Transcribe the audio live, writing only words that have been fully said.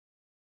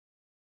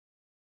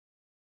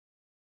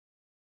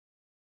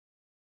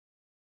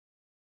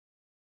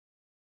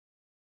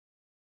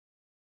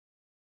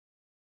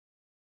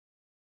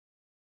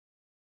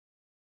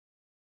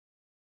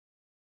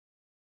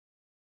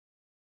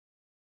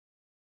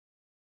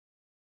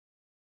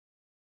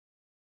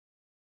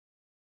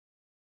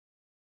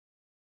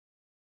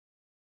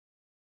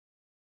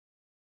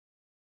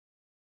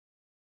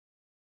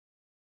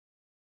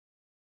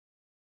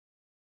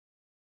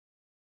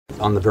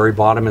on the very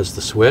bottom is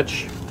the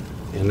switch,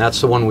 and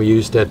that's the one we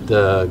used at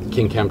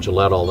King Camp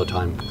Gillette all the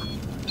time.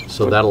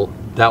 So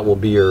that will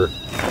be your.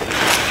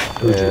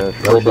 Yeah,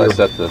 where should I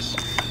set this?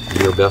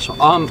 Your best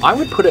one. I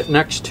would put it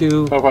next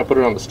to. How if I put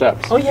it on the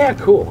steps? Oh yeah,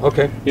 cool.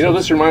 Okay. You know,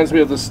 this reminds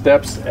me of the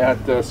steps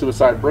at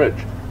Suicide Bridge.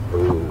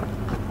 Ooh.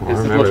 It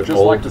looks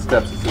just like the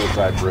steps at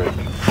Suicide Bridge.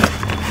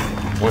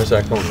 Where's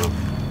that going on?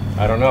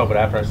 I don't know, but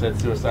after I said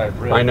Suicide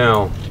Bridge. I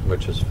know,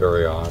 which is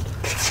very odd.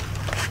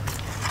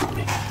 Let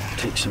me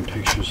take some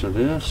pictures of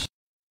this.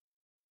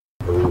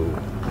 Ooh.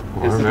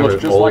 It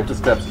looks just like the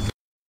steps.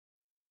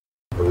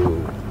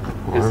 Ooh.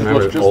 It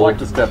looks just like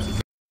the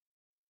steps.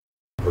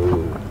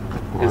 Ooh.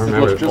 It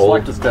looks just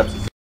like the steps.